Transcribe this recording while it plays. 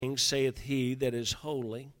things saith he that is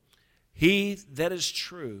holy, he that is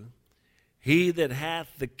true, he that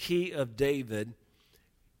hath the key of David,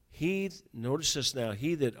 notice this now,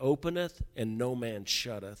 he that openeth and no man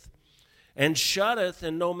shutteth, and shutteth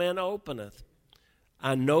and no man openeth.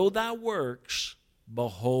 I know thy works,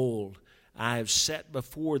 behold, I have set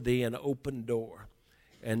before thee an open door,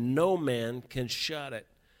 and no man can shut it.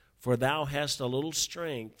 For thou hast a little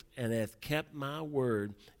strength, and hast kept my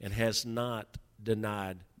word, and hast not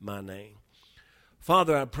denied my name.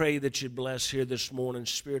 Father, I pray that you'd bless here this morning.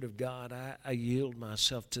 Spirit of God, I yield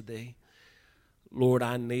myself to thee. Lord,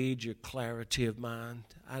 I need your clarity of mind.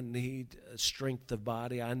 I need strength of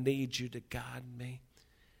body. I need you to guide me.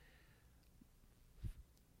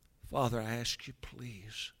 Father, I ask you,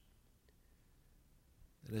 please,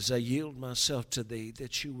 that as I yield myself to thee,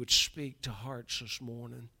 that you would speak to hearts this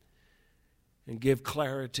morning and give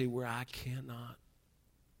clarity where I cannot.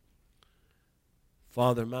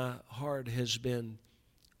 Father, my heart has been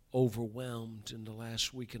overwhelmed in the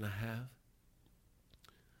last week and a half.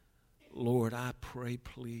 Lord, I pray,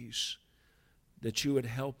 please, that you would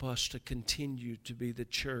help us to continue to be the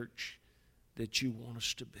church that you want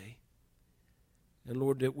us to be. And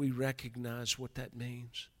Lord, that we recognize what that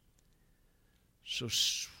means. So,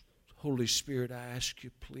 Holy Spirit, I ask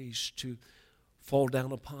you, please, to fall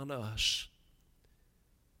down upon us.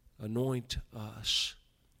 Anoint us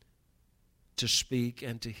to speak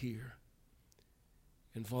and to hear.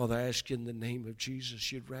 And Father, I ask you in the name of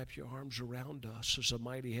Jesus, you'd wrap your arms around us as a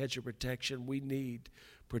mighty hedge of protection. We need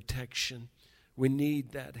protection. We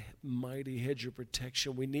need that mighty hedge of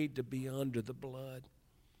protection. We need to be under the blood.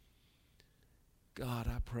 God,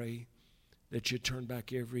 I pray that you turn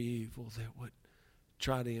back every evil that would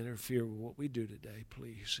try to interfere with what we do today,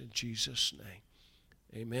 please. In Jesus'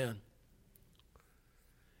 name, amen.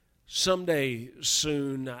 Someday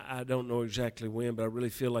soon, I don't know exactly when, but I really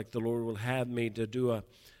feel like the Lord will have me to do a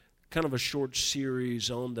kind of a short series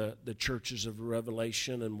on the churches of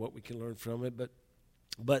Revelation and what we can learn from it.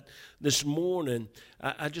 But this morning,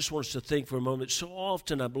 I just want us to think for a moment. So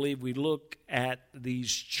often, I believe we look at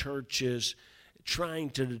these churches trying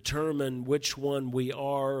to determine which one we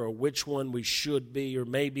are or which one we should be, or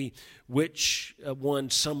maybe which one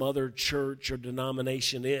some other church or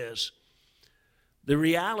denomination is. The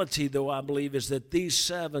reality, though, I believe, is that these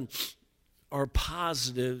seven are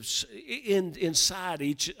positives inside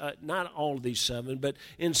each, not all of these seven, but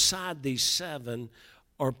inside these seven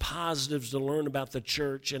are positives to learn about the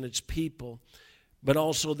church and its people. But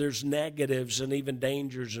also there's negatives and even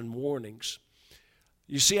dangers and warnings.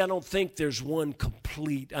 You see, I don't think there's one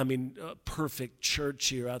complete, perfect church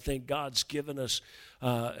here. I think God's given us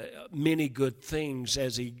many good things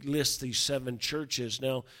as he lists these seven churches.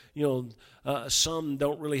 Now, some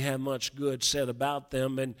don't really have much good said about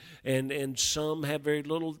them, and some have very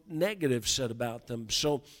little negative said about them.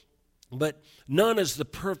 So, but none is the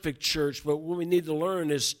perfect church. But what we need to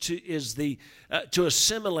learn is to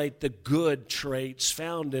assimilate the good traits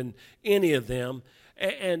found in any of them.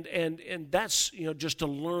 And that's, just to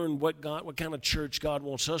learn what kind of church God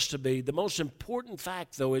wants us to be. The most important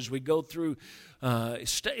fact, though, as we go through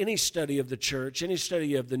any study of the church, any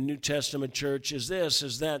study of the New Testament church, is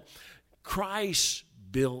that Christ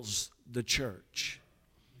builds the church.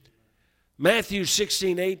 Matthew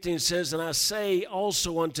 16:18 says, "And I say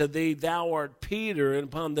also unto thee, thou art Peter, and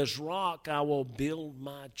upon this rock I will build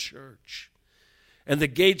my church. And the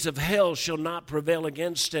gates of hell shall not prevail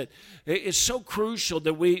against it." It's so crucial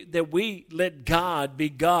that we let God be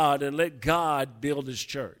God and let God build his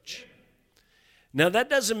church. Now, that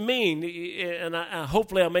doesn't mean, and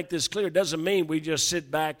hopefully I'll make this clear, it doesn't mean we just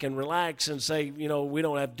sit back and relax and say, we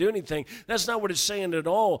don't have to do anything. That's not what it's saying at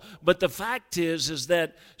all. But the fact is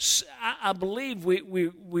that I believe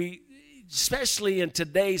we especially in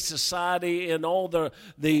today's society and all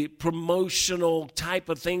the promotional type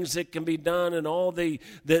of things that can be done, and all the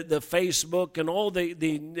Facebook and all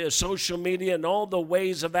the social media and all the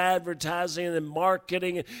ways of advertising and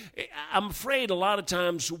marketing, I'm afraid a lot of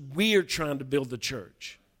times we're trying to build the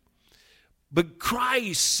church. But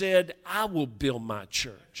Christ said, "I will build my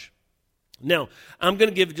church." Now, I'm going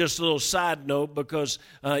to give just a little side note because,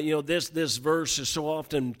 this verse is so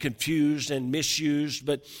often confused and misused.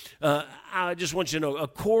 But I just want you to know,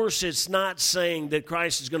 of course, it's not saying that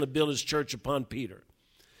Christ is going to build his church upon Peter.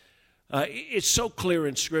 It's so clear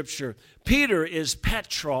in Scripture. Peter is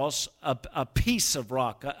Petros, a piece of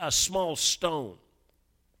rock, a small stone.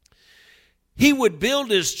 He would build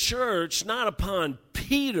his church not upon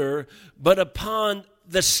Peter, but upon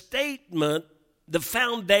the statement, the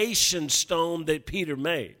foundation stone that Peter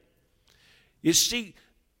made. You see,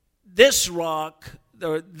 this rock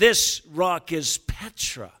is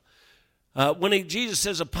Petra, When Jesus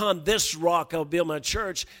says, upon this rock I'll build my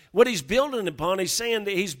church, what he's building upon, he's saying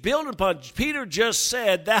that he's building upon, Peter just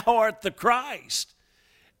said, thou art the Christ.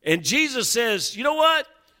 And Jesus says, you know what?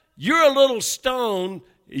 You're a little stone.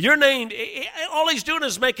 Your name, all he's doing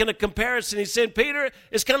is making a comparison. He said, Peter,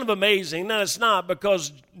 it's kind of amazing. No, it's not,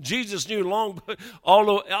 because Jesus knew all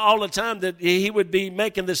the time that he would be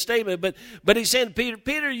making this statement. But he's saying,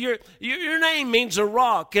 Peter, your name means a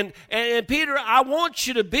rock. And Peter, I want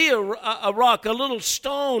you to be a rock, a little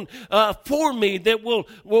stone for me that will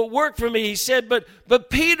work for me. He said, but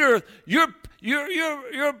Peter, you're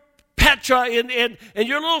Petra and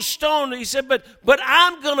your little stone. He said, but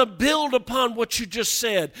I'm going to build upon what you just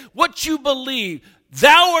said, what you believe.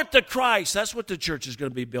 Thou art the Christ. That's what the church is going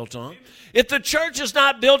to be built on. If the church is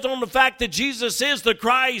not built on the fact that Jesus is the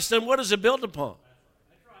Christ, then what is it built upon?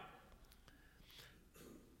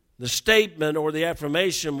 The statement or the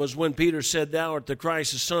affirmation was when Peter said, thou art the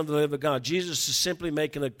Christ, the Son of the living God. Jesus is simply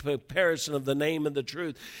making a comparison of the name and the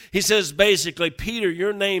truth. He says basically, Peter,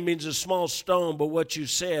 your name means a small stone, but what you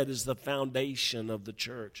said is the foundation of the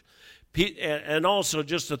church. And also,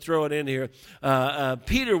 just to throw it in here,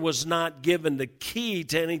 Peter was not given the key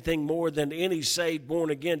to anything more than any saved,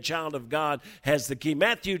 born-again child of God has the key.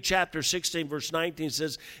 Matthew chapter 16, verse 19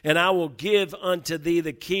 says, and I will give unto thee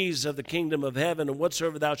the keys of the kingdom of heaven, and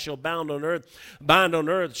whatsoever thou shalt bind on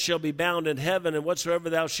earth shall be bound in heaven, and whatsoever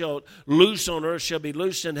thou shalt loose on earth shall be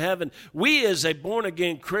loosed in heaven. We as a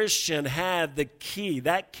born-again Christian have the key,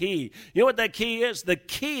 that key. You know what that key is? The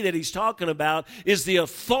key that he's talking about is the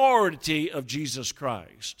authority of Jesus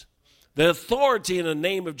Christ. The authority in the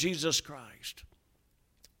name of Jesus Christ.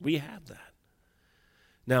 We have that.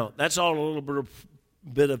 Now, that's all a little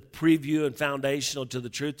bit of preview and foundational to the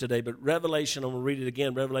truth today, but Revelation, I'm going to read it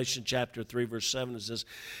again, Revelation chapter 3, verse 7, it says,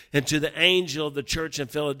 and to the angel of the church in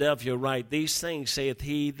Philadelphia write, these things saith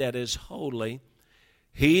he that is holy,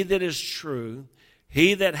 he that is true,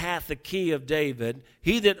 he that hath the key of David,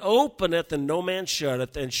 he that openeth and no man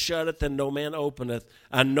shutteth, and shutteth and no man openeth.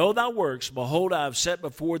 I know thy works. Behold, I have set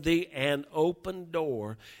before thee an open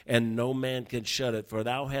door, and no man can shut it. For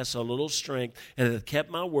thou hast a little strength, and hast kept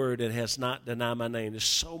my word, and hast not denied my name. There's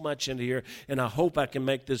so much in here, and I hope I can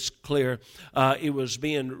make this clear. It was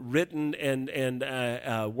being written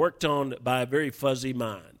and worked on by a very fuzzy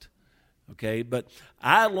mind. Okay, but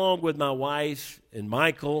I, along with my wife and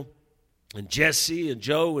Michael, and Jesse and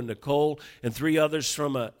Joe and Nicole and 3 others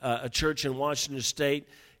from a church in Washington State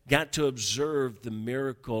got to observe a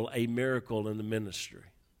miracle in the ministry.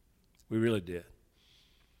 We really did.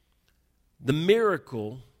 The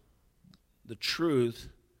miracle, the truth,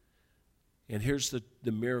 and here's the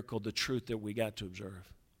miracle, the truth that we got to observe.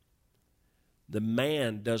 The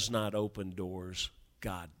man does not open doors,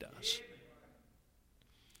 God does.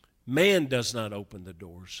 Man does not open the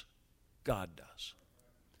doors, God does.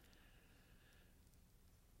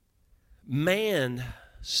 Man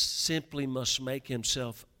simply must make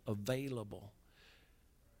himself available.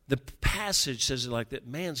 The passage says it like that.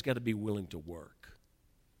 Man's got to be willing to work.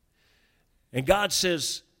 And God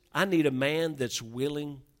says, I need a man that's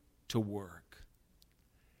willing to work.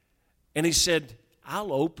 And he said,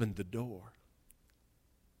 I'll open the door.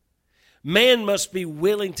 Man must be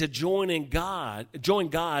willing to join God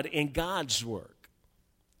in God's work.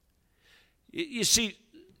 You see,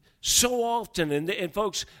 so often, and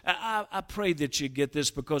folks, I pray that you get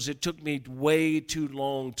this because it took me way too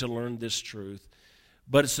long to learn this truth.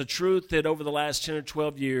 But it's the truth that over the last 10 or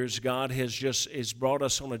 12 years, God has brought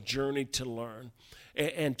us on a journey to learn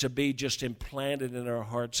and to be just implanted in our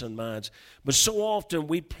hearts and minds. But so often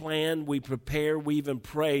we plan, we prepare, we even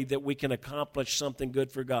pray that we can accomplish something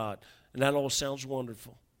good for God. And that all sounds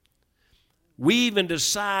wonderful. We even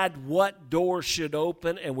decide what door should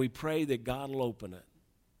open, and we pray that God will open it.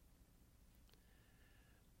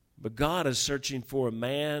 But God is searching for a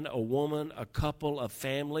man, a woman, a couple, a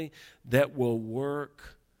family that will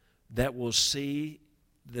work, that will see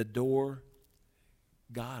the door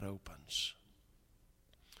God opens.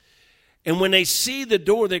 And when they see the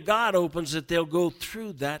door that God opens, that they'll go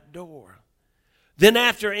through that door. Then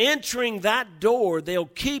after entering that door, they'll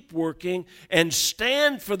keep working and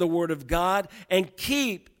stand for the Word of God and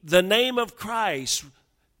keep the name of Christ,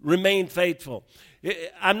 remain faithful.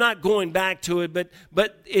 I'm not going back to it,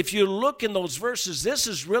 but if you look in those verses, this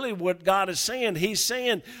is really what God is saying. He's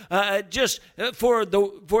saying for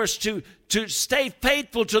us to stay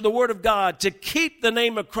faithful to the Word of God, to keep the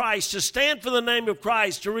name of Christ, to stand for the name of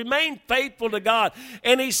Christ, to remain faithful to God.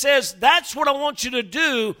 And he says, that's what I want you to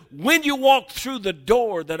do when you walk through the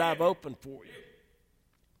door that I've opened for you.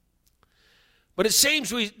 But it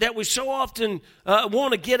seems that we so often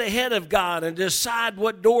want to get ahead of God and decide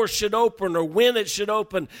what door should open or when it should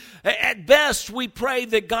open. At best, we pray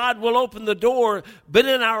that God will open the door, but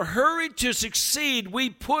in our hurry to succeed, we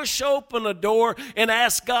push open a door and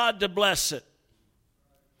ask God to bless it.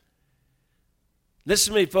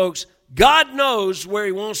 Listen to me, folks. God knows where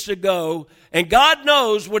He wants to go, and God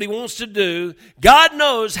knows what He wants to do. God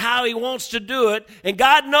knows how He wants to do it, and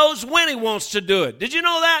God knows when He wants to do it. Did you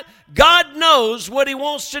know that? God knows what He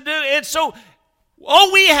wants to do, and so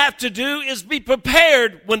all we have to do is be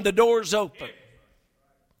prepared when the doors open.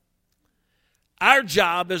 Our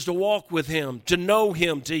job is to walk with Him, to know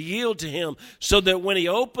Him, to yield to Him, so that when He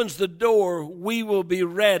opens the door, we will be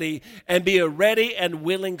ready and be a ready and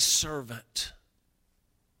willing servant.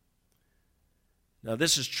 Now,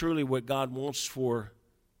 this is truly what God wants for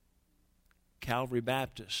Calvary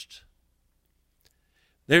Baptist.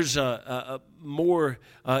 There's more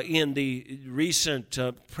in the recent,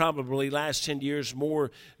 probably last 10 years,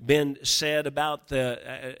 more been said about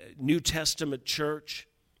the New Testament church.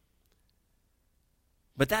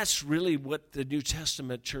 But that's really what the New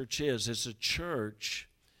Testament church is. It's a church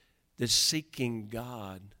that's seeking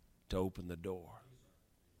God to open the door.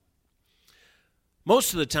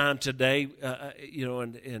 Most of the time today,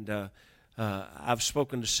 I've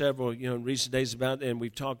spoken to several, in recent days about it, and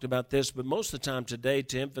we've talked about this, but most of the time today,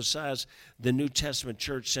 to emphasize the New Testament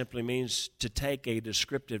church simply means to take a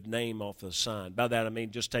descriptive name off the sign. By that I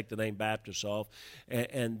mean just take the name Baptist off,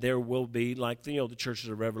 and there will be, like, the churches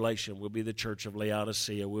of Revelation, will be the church of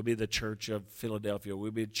Laodicea, will be the church of Philadelphia,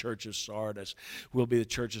 will be the church of Sardis, will be the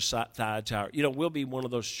church of Thyatira. We'll be one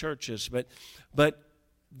of those churches, but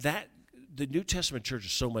that... The New Testament church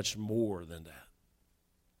is so much more than that.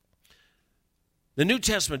 The New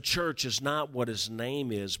Testament church is not what its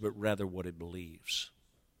name is, but rather what it believes.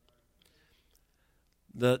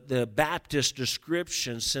 The Baptist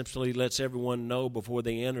description simply lets everyone know before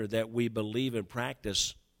they enter that we believe and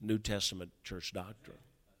practice New Testament church doctrine.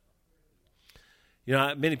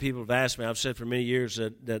 Many people have asked me, I've said for many years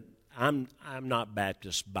that I'm not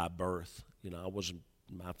Baptist by birth.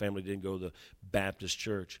 My family didn't go to the Baptist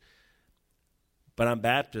church. But I'm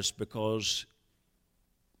Baptist because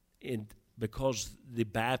the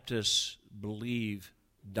Baptists believe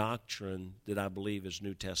doctrine that I believe is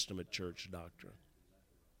New Testament church doctrine.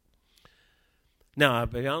 Now, I'll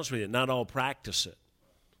be honest with you, not all practice it.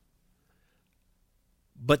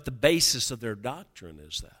 But the basis of their doctrine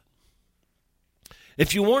is that.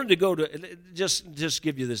 If you wanted to go to, just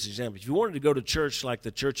give you this example. If you wanted to go to church like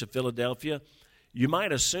the Church of Philadelphia, you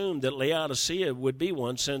might assume that Laodicea would be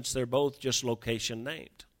one since they're both just location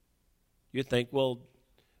named. You think, well,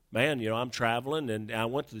 man, I'm traveling and I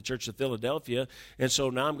went to the Church of Philadelphia, and so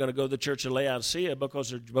now I'm going to go to the Church of Laodicea because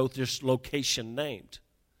they're both just location named.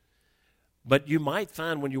 But you might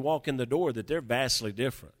find when you walk in the door that they're vastly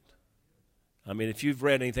different. I mean, if you've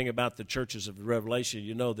read anything about the churches of Revelation,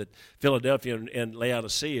 you know that Philadelphia and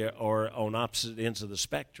Laodicea are on opposite ends of the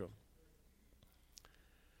spectrum.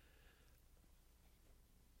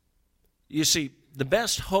 You see, the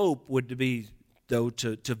best hope would be, though,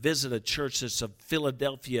 to visit a church that's a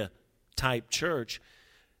Philadelphia-type church.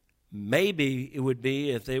 Maybe it would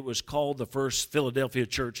be if it was called the First Philadelphia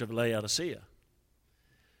Church of Laodicea.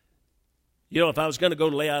 If I was going to go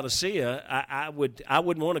to Laodicea, I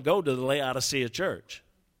wouldn't want to go to the Laodicea church.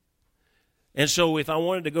 And so if I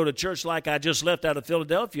wanted to go to church like I just left out of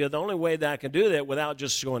Philadelphia, the only way that I can do that without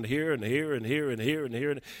just going here and here and here and here and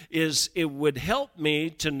here is it would help me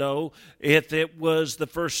to know if it was the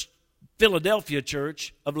First Philadelphia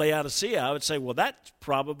Church of Laodicea. I would say, well, that's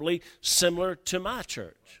probably similar to my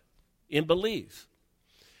church in belief.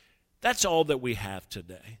 That's all that we have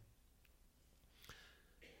today.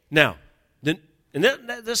 Now,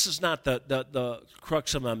 this is not the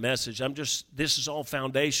crux of my message. This is all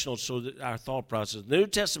foundational so that our thought process. The New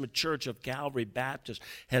Testament Church of Calvary Baptist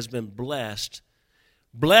has been blessed.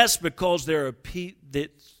 Blessed because there are the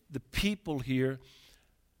people here.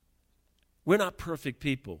 We're not perfect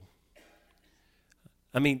people.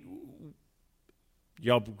 I mean,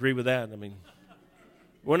 y'all agree with that? I mean,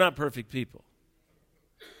 we're not perfect people.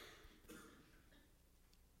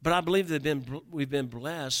 But I believe we've been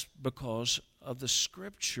blessed because of the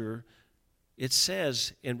Scripture. It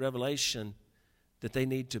says in Revelation that they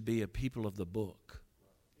need to be a people of the book.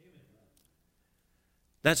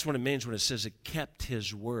 That's what it means when it says it kept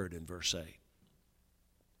His word in verse 8.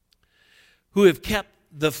 Who have kept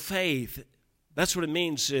the faith That's what it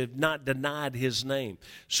means to have not denied his name.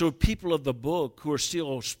 So people of the book who are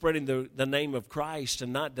still spreading the name of Christ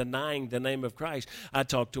and not denying the name of Christ. I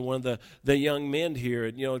talked to one of the young men here,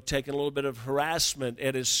 taking a little bit of harassment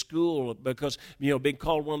at his school because, being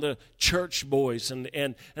called one of the church boys.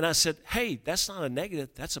 And I said, hey, that's not a negative,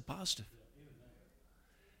 that's a positive.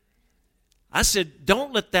 I said,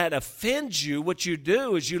 don't let that offend you. What you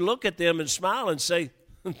do is you look at them and smile and say,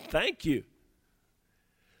 thank you.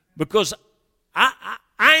 Because I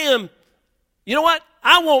am, you know what?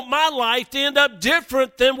 I want my life to end up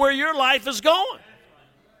different than where your life is going.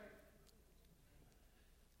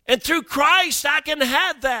 And through Christ, I can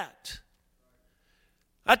have that.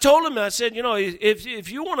 I told him, I said,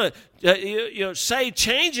 if you want to say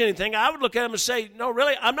change anything, I would look at him and say, no,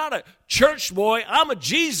 really, I'm not a church boy. I'm a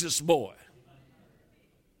Jesus boy.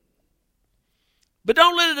 But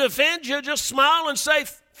don't let it offend you. Just smile and say,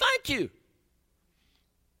 thank you.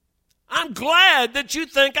 I'm glad that you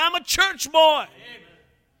think I'm a church boy.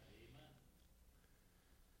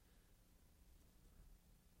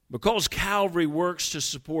 Because Calvary works to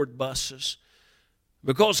support buses,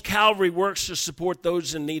 because Calvary works to support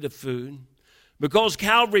those in need of food, because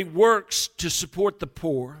Calvary works to support the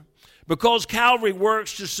poor, because Calvary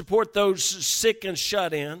works to support those sick and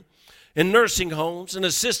shut in nursing homes and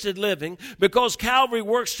assisted living, because Calvary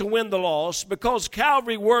works to win the lost, because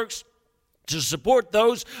Calvary works to support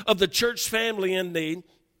those of the church family in need,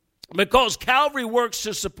 because Calvary works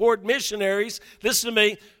to support missionaries, listen to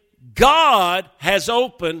me, God has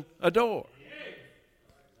opened a door.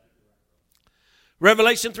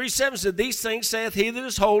 Revelation 3:7 said, these things saith he that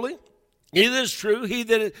is holy, he that is true, he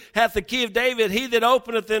that hath the key of David, he that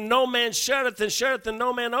openeth and no man shutteth, and shutteth and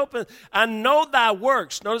no man openeth. I know thy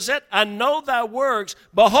works. Notice that? I know thy works.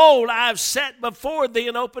 Behold, I have set before thee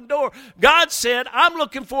an open door. God said, I'm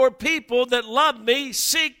looking for people that love me,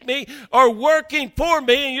 seek me, are working for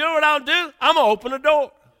me. And you know what I'll do? I'm going to open a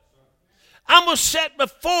door. I'm going to set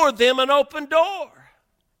before them an open door.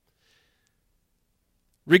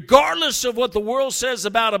 Regardless of what the world says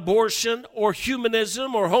about abortion or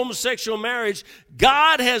humanism or homosexual marriage,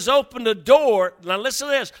 God has opened a door. Now listen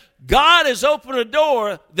to this. God has opened a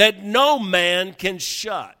door that no man can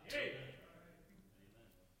shut.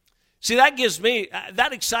 See, that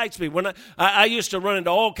excites me. When I used to run into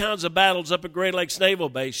all kinds of battles up at Great Lakes Naval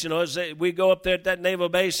Base. As we go up there at that naval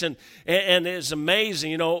base, and it's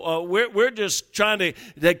amazing. We're just trying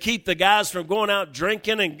to keep the guys from going out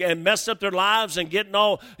drinking and mess up their lives and getting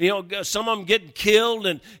all, some of them getting killed,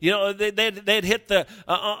 and they'd hit the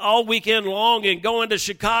all weekend long and go into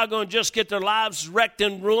Chicago and just get their lives wrecked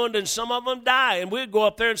and ruined, and some of them die. And we'd go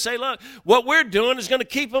up there and say, look, what we're doing is going to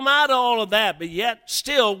keep them out of all of that, but yet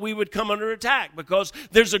still we would come under attack because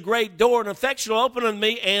there's a great door and effectual open on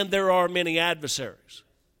me, and there are many adversaries.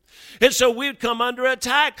 And so we'd come under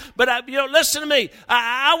attack. But listen to me.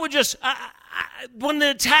 When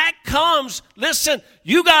the attack comes, listen,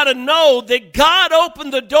 you got to know that God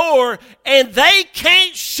opened the door and they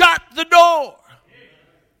can't shut the door.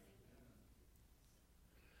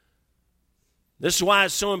 This is why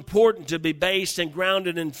it's so important to be based and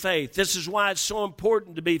grounded in faith. This is why it's so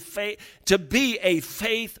important to be a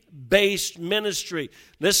faith-based ministry.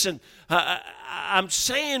 Listen, I'm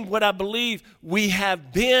saying what I believe we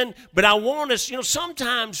have been, but I want us,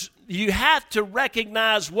 sometimes you have to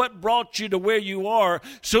recognize what brought you to where you are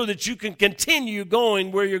so that you can continue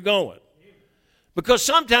going where you're going. Because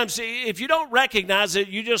sometimes if you don't recognize it,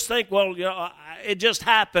 you just think, well, it just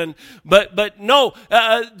happened. But no,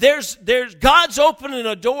 there's God's opening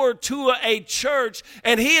a door to a church,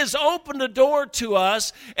 and He has opened a door to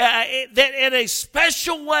us that in a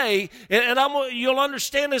special way. And you'll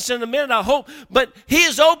understand this in a minute, I hope. But He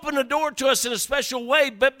has opened a door to us in a special way.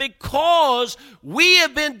 But because we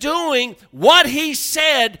have been doing what He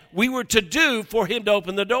said we were to do for Him to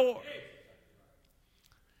open the door.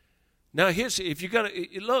 Now, if you're going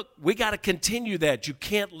to look, we got to continue that. You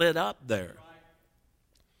can't let up there.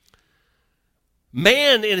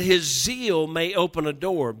 Man in his zeal may open a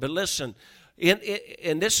door, but listen, and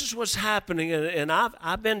this is what's happening. And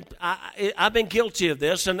I've been guilty of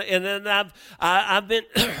this, and I've been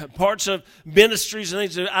parts of ministries and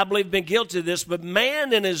things that I believe have been guilty of this. But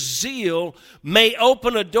man in his zeal may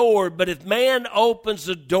open a door, but if man opens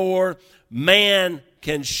the door, man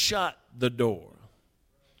can shut the door.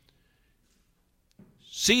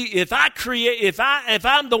 See, if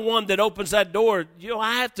I'm the one that opens that door,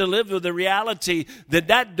 I have to live with the reality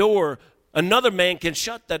that door, another man can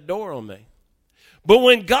shut that door on me. But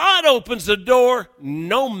when God opens the door,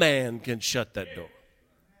 no man can shut that door.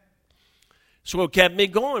 It's what kept me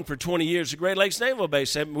going for 20 years at Great Lakes Naval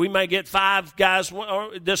Base. We may get 5 guys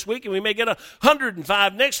this week, and we may get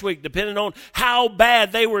 105 next week, depending on how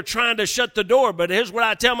bad they were trying to shut the door. But here's what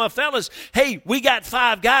I tell my fellas: hey, we got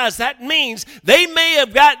 5 guys. That means they may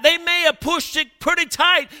have pushed it pretty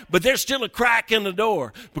tight, but there's still a crack in the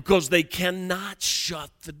door because they cannot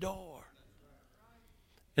shut the door.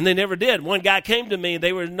 And they never did. One guy came to me, and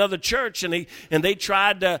they were in another church, and they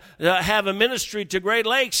tried to have a ministry to Great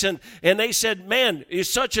Lakes, and they said, man, it's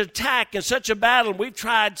such an attack and such a battle. We've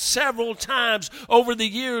tried several times over the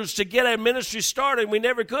years to get a ministry started, and we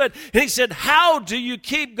never could. And he said, how do you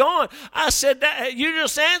keep going? I said, you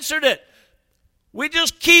just answered it. We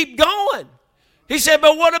just keep going. He said,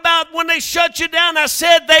 but what about when they shut you down? I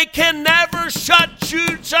said, they can never shut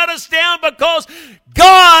us down because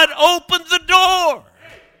God opened the door.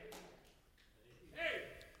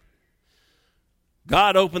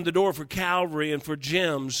 God opened the door for Calvary and for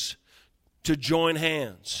Gems to join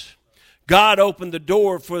hands. God opened the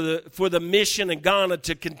door for the mission in Ghana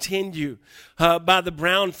to continue by the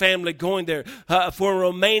Brown family going there, for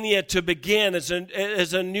Romania to begin as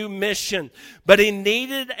a new mission. But he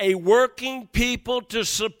needed a working people to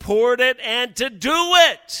support it and to do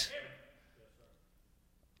it.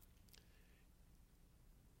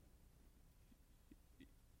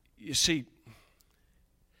 You see,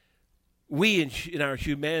 we in our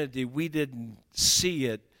humanity, we didn't see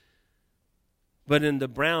it. But in the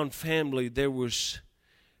Brown family, there was,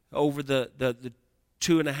 over the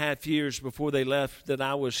 2.5 years before they left that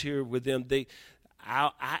I was here with them,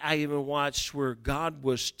 I even watched where God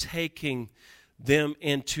was taking them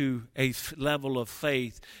into a level of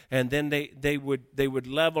faith, and then they would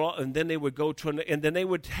level up, and then they would go to and then they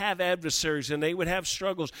would have adversaries, and they would have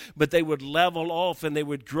struggles, but they would level off, and they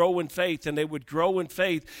would grow in faith, and they would grow in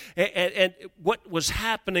faith. And what was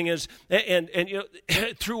happening is, and you know,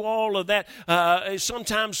 through all of that,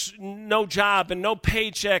 sometimes no job and no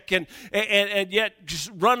paycheck, and yet just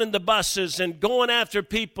running the buses and going after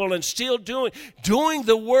people and still doing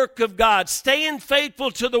the work of God, staying faithful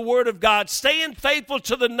to the Word of God, staying faithful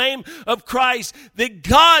to the name of Christ, that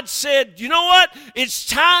God said, you know what? It's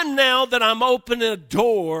time now that I'm opening a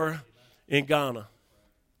door in Ghana.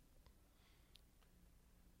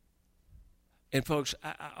 And folks,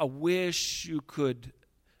 I wish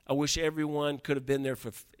everyone could have been there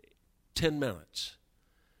for 10 minutes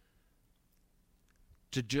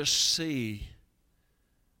to just see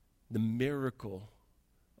the miracle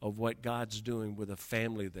of what God's doing with a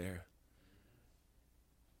family there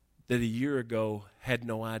that a year ago had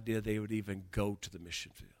no idea they would even go to the mission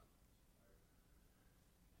field.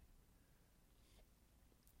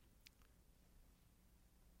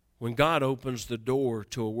 When God opens the door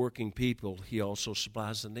to a working people, He also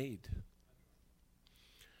supplies the need.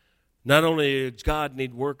 Not only does God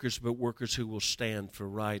need workers, but workers who will stand for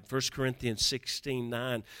right. 1 Corinthians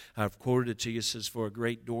 16:9, I've quoted it to you, it says, for a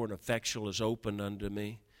great door and effectual is opened unto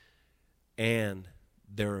me, and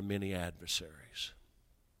there are many adversaries.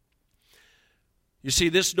 You see,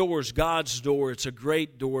 this door is God's door. It's a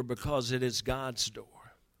great door because it is God's door.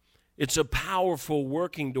 It's a powerful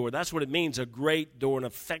working door. That's what it means, a great door, an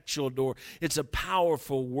effectual door. It's a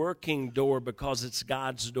powerful working door because it's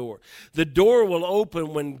God's door. The door will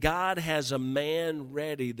open when God has a man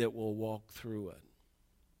ready that will walk through it.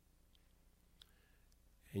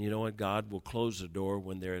 And you know what? God will close the door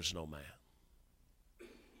when there is no man.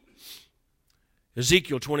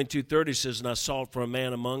 Ezekiel 22:30 says, and I sought for a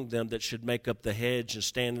man among them that should make up the hedge and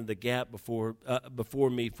stand in the gap before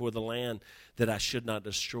me for the land, that I should not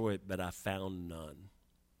destroy it, but I found none.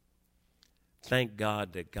 Thank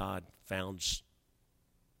God that God found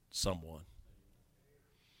someone.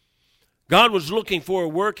 God was looking for a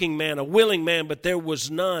working man, a willing man, but there was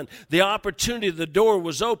none. The opportunity, the door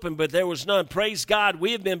was open, but there was none. Praise God,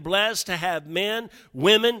 we have been blessed to have men,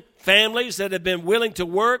 women, families that have been willing to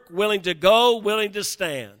work, willing to go, willing to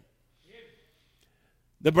stand.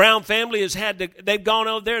 The Brown family they've gone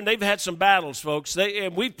over there and they've had some battles, folks.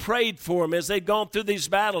 And we've prayed for them as they've gone through these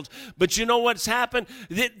battles. But you know what's happened?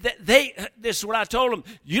 This is what I told them.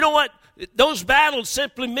 You know what? Those battles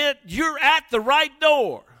simply meant you're at the right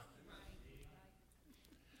door.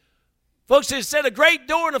 Folks, it said, a great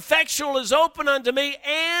door and effectual is open unto me,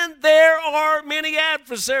 and there are many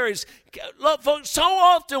adversaries. Look, folks, so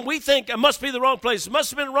often we think it must be the wrong place. It must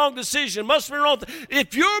have been the wrong decision. It must have been the wrong thing.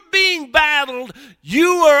 If you're being battled, you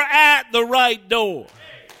are at the right door.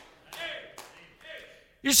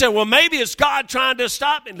 You say, well, maybe it's God trying to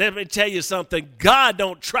stop me. Let me tell you something. God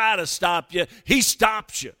don't try to stop you. He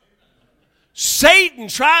stops you. Satan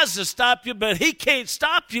tries to stop you, but he can't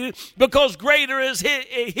stop you because greater is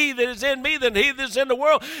he that is in me than he that is in the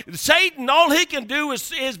world. Satan, all he can do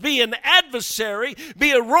is be an adversary,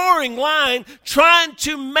 be a roaring lion trying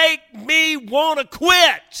to make me want to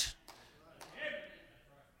quit.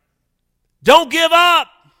 Don't give up.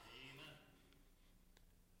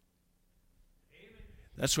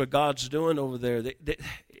 That's what God's doing over there.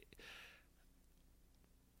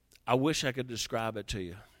 I wish I could describe it to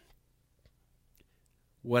you.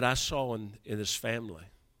 What I saw in this family,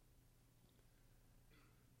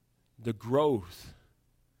 the growth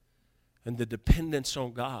and the dependence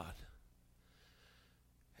on God,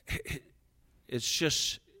 it's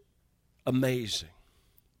just amazing.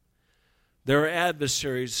 There are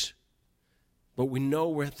adversaries, but we know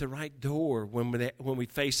we're at the right door when we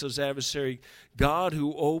face those adversaries. God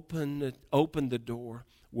who opened the door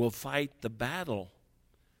will fight the battle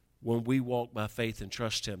when we walk by faith and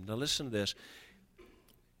trust Him. Now listen to this.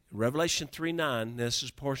 Revelation 3:9, this is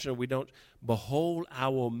a portion we don't. Behold, I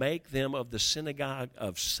will make them of the synagogue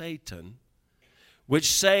of Satan,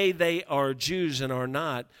 which say they are Jews and are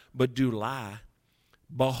not, but do lie.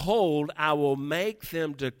 Behold, I will make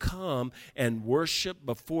them to come and worship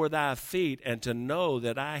before thy feet, and to know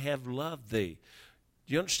that I have loved thee.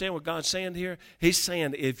 Do you understand what God's saying here? He's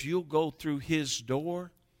saying if you'll go through His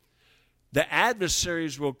door, the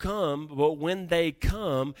adversaries will come, but when they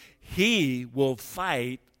come, He will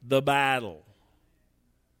fight the battle.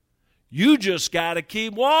 You just got to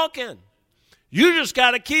keep walking. You just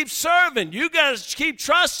got to keep serving. You got to keep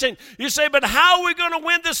trusting. You say, but how are we going to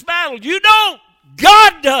win this battle? You don't.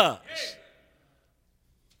 God does.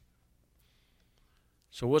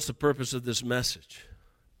 So what's the purpose of this message?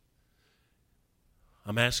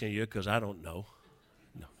 I'm asking you because I don't know.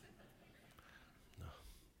 No.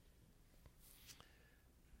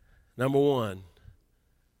 Number one,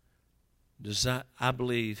 I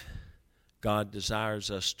believe God desires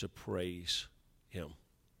us to praise Him.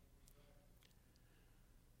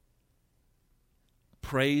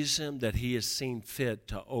 Praise Him that He has seen fit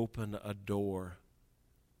to open a door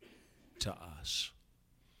to us.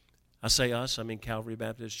 I say us, I mean Calvary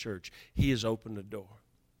Baptist Church. He has opened a door.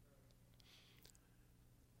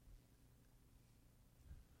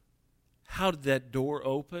 How did that door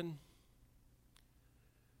open?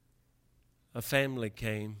 A family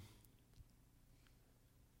came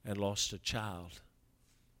and lost a child.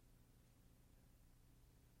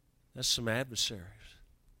 That's some adversaries.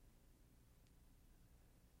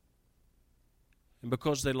 And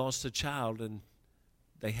because they lost a child and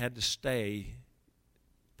they had to stay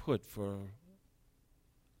put for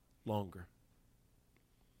longer.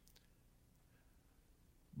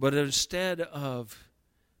 But instead of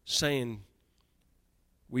saying,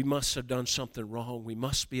 we must have done something wrong, we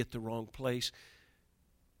must be at the wrong place,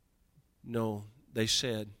 no, they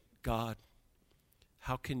said, God,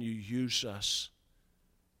 how can you use us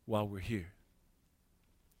while we're here?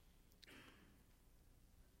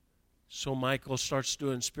 So Michael starts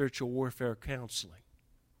doing spiritual warfare counseling.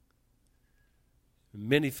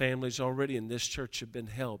 Many families already in this church have been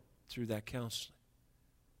helped through that counseling.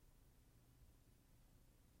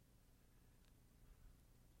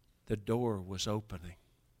 The door was opening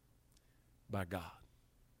by God.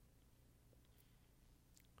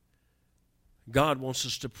 God wants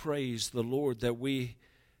us to praise the Lord that we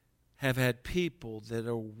have had people that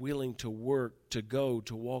are willing to work, to go,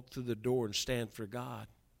 to walk through the door and stand for God.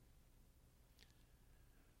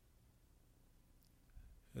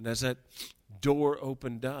 And as that door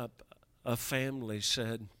opened up, a family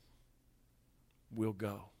said, we'll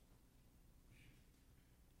go.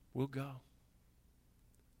 We'll go.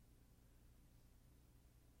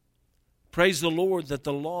 Praise the Lord that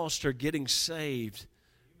the lost are getting saved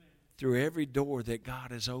through every door that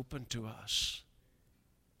God has opened to us.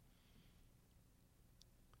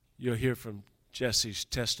 You'll hear from Jesse's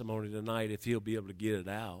testimony tonight if he'll be able to get it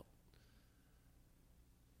out.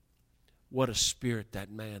 What a spirit that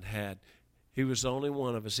man had. He was the only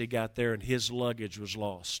one of us. He got there and his luggage was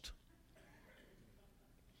lost.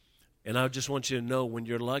 And I just want you to know, when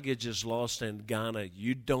your luggage is lost in Ghana,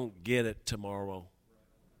 you don't get it tomorrow.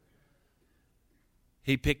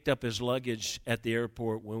 He picked up his luggage at the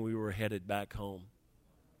airport when we were headed back home.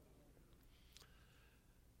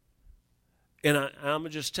 And I'm going to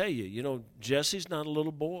just tell you, Jesse's not a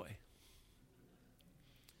little boy.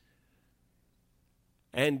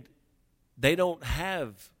 And they don't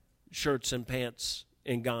have shirts and pants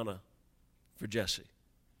in Ghana for Jesse.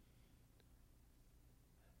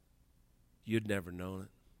 You'd never known it.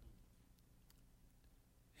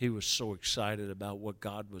 He was so excited about what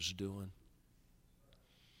God was doing.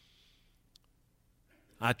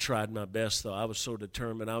 I tried my best, though. I was so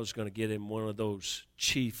determined I was going to get him one of those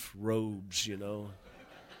chief robes, all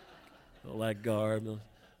that garb.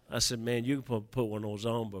 I said, man, you can put one of those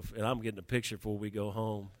on, and I'm getting a picture before we go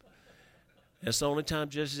home. That's the only time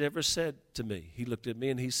Jesse's ever said to me. He looked at me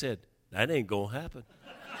and he said, that ain't going to happen.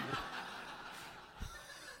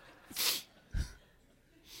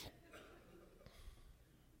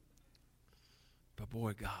 But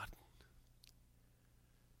boy, God,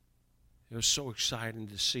 it was so exciting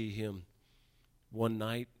to see him. One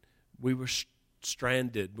night, we were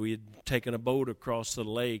stranded. We had taken a boat across the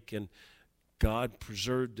lake, and God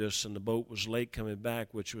preserved us, and the boat was late coming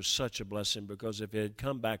back, which was such a blessing, because if it had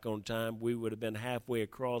come back on time, we would have been halfway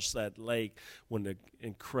across that lake when the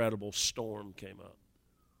incredible storm came up.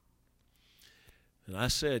 And I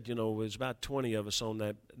said, there was about 20 of us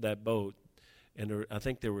on that boat, and I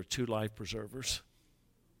think there were 2 life preservers.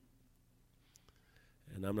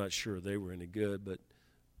 And I'm not sure they were any good, but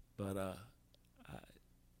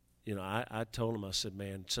I told him, I said,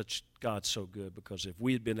 man, God's so good, because if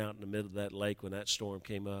we had been out in the middle of that lake when that storm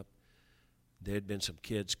came up, there had been some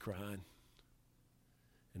kids crying.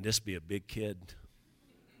 And this would be a big kid.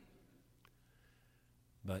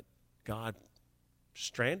 But God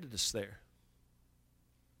stranded us there.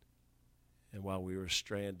 And while we were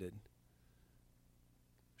stranded,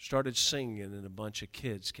 started singing, and a bunch of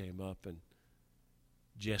kids came up, and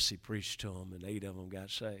Jesse preached to them, and 8 of them got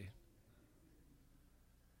saved.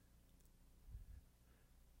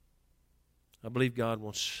 I believe God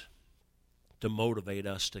wants to motivate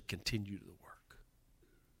us to continue the work.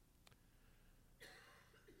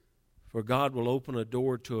 For God will open a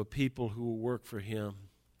door to a people who will work for Him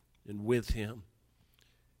and with Him,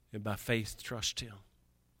 and by faith trust Him.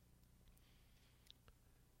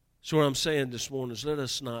 So what I'm saying this morning is, let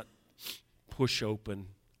us not push open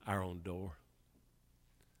our own door.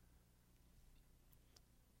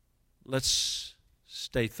 Let's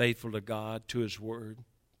stay faithful to God, to His Word,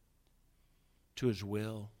 to His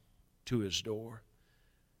will, to His door.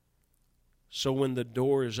 So when the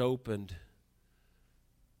door is opened,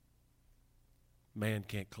 man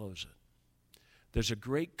can't close it. There's a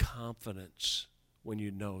great confidence when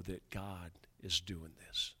you know that God is doing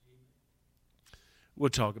this. We'll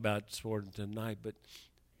talk about it more tonight, but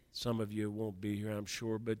some of you won't be here, I'm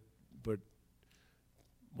sure, but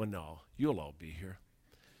well, no, you'll all be here.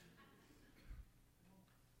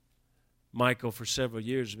 Michael, for several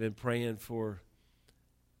years, has been praying for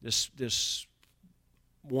this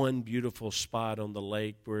one beautiful spot on the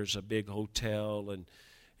lake where there's a big hotel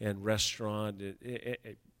and restaurant.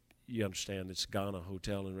 You understand, it's Ghana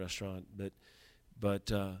Hotel and Restaurant,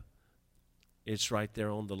 but it's right there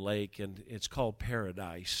on the lake, and it's called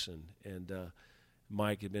Paradise. And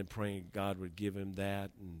Mike had been praying God would give him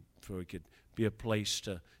that, and so it could be a place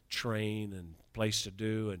to train and place to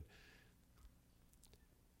do. And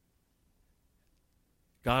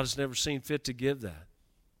God has never seen fit to give that.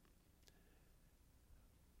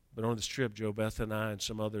 But on this trip, Joe Beth and I and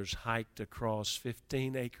some others hiked across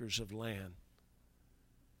 15 acres of land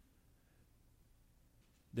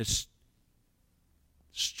that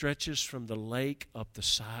stretches from the lake up the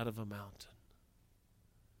side of a mountain.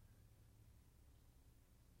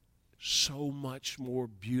 So much more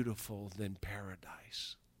beautiful than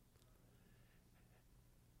paradise.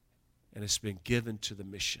 And it's been given to the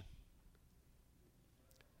mission.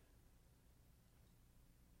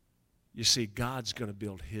 You see, God's going to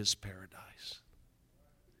build His paradise.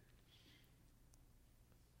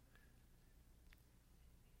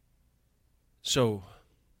 So,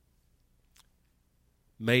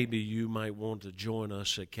 maybe you might want to join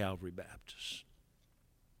us at Calvary Baptist.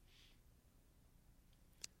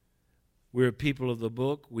 We're a people of the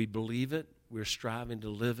book. We believe it. We're striving to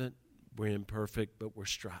live it. We're imperfect, but we're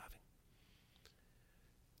striving.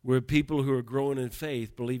 We're people who are growing in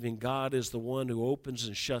faith, believing God is the one who opens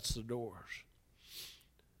and shuts the doors.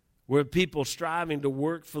 We're people striving to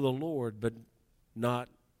work for the Lord, but not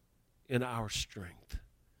in our strength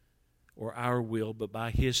or our will, but by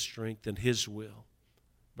His strength and His will,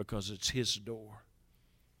 because it's His door.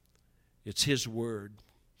 It's His word.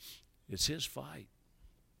 It's His fight.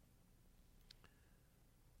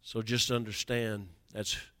 So just understand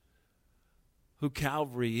that's who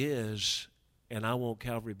Calvary is. And I want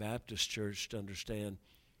Calvary Baptist Church to understand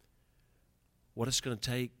what it's going to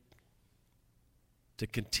take to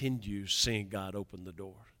continue seeing God open the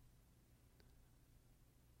door.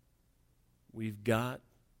 We've got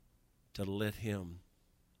to let Him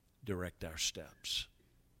direct our steps.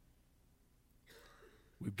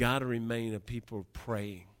 We've got to remain a people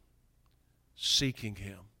praying, seeking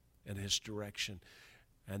Him and His direction,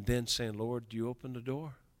 and then saying, Lord, do you open the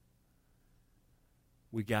door?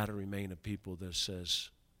 we got to remain a people that says,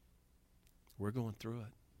 we're going through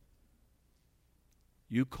it.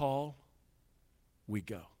 You call, we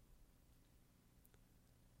go.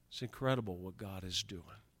 It's incredible what God is doing.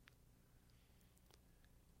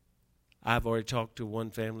 I've already talked to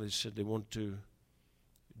one family that said they want to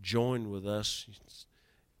join with us.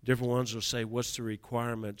 Different ones will say, what's the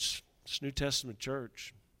requirements? It's New Testament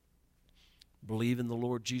church. Believe in the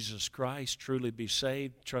Lord Jesus Christ, truly be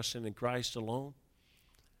saved, trusting in Christ alone.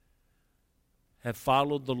 Have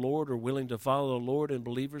followed the Lord or willing to follow the Lord in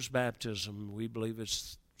believer's baptism. We believe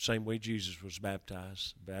it's the same way Jesus was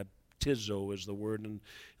baptized. Baptizo is the word in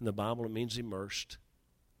the Bible. It means immersed.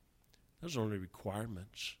 Those are only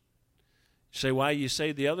requirements. You say, why you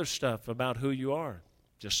say the other stuff about who you are?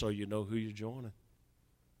 Just so you know who you're joining.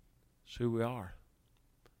 It's who we are.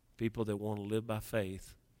 People that want to live by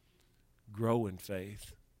faith, grow in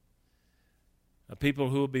faith. People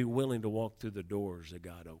who will be willing to walk through the doors that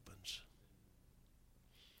God opens.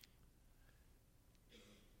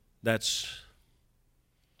 That's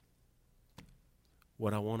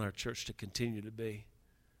what I want our church to continue to be.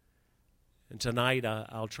 And tonight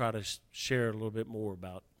I'll try to share a little bit more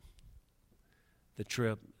about the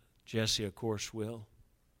trip. Jesse, of course, will.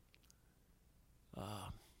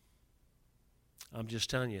 I'm just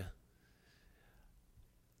telling you,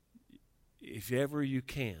 if ever you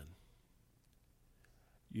can,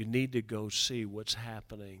 you need to go see what's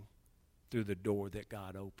happening through the door that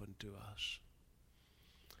God opened to us.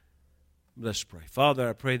 Let's pray. Father,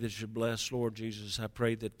 I pray that you bless, Lord Jesus. I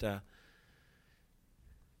pray that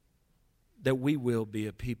that we will be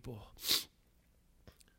a people